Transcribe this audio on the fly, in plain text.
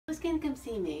gonna come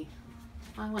see me?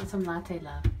 I want some latte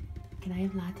love. Can I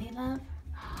have latte love?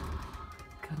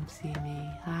 Come see me.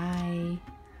 Hi.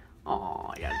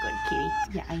 Oh, you're a good kitty.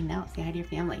 Yeah, I know. Say hi to your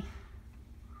family.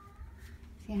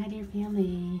 Say hi to your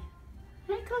family.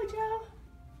 Hi, Cojo.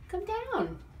 Come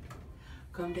down.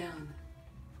 Come down.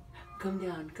 Come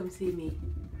down. Come see me.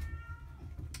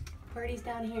 Party's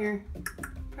down here.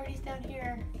 Party's down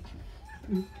here.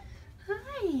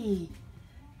 Hi.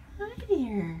 Hi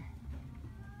there.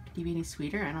 Could you be any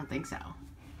sweeter? I don't think so.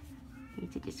 You're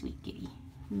such a sweet kitty.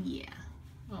 Yeah.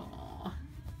 Aww.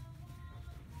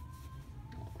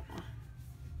 Aww.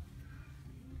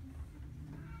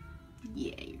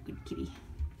 Yeah, you're a good kitty.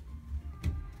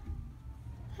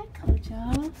 Hi,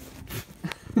 Cojo.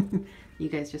 You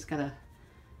guys just got a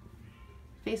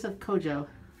face of Cojo.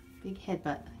 Big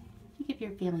headbutt. You give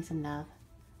your family some love.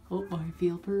 Oh, I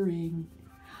feel purring.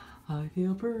 I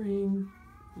feel purring.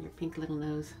 Your pink little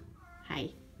nose. Hi.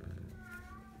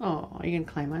 Oh, are you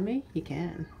gonna climb on me? You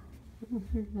can.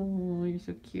 Oh, you're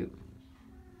so cute.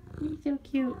 You're so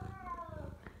cute.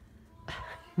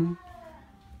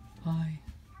 Hi.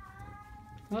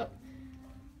 Oh.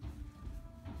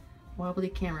 Wobbly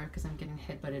camera because I'm getting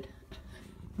headbutted.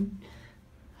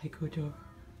 Hi, Cojo.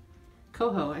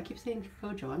 Cojo. I keep saying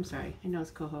Cojo. I'm sorry. I know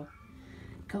it's Cojo.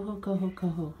 Cojo, Cojo,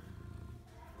 Cojo.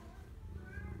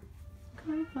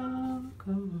 Cojo,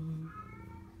 Cojo.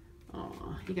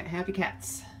 Oh, you got happy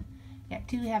cats. You got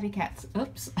 2 happy cats.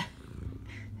 Oops.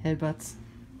 Headbutts.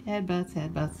 Headbutts,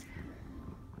 headbutts.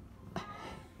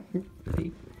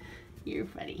 You're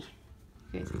funny.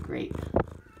 You guys are great.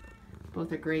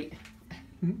 Both are great.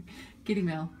 Kitty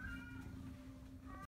Mel.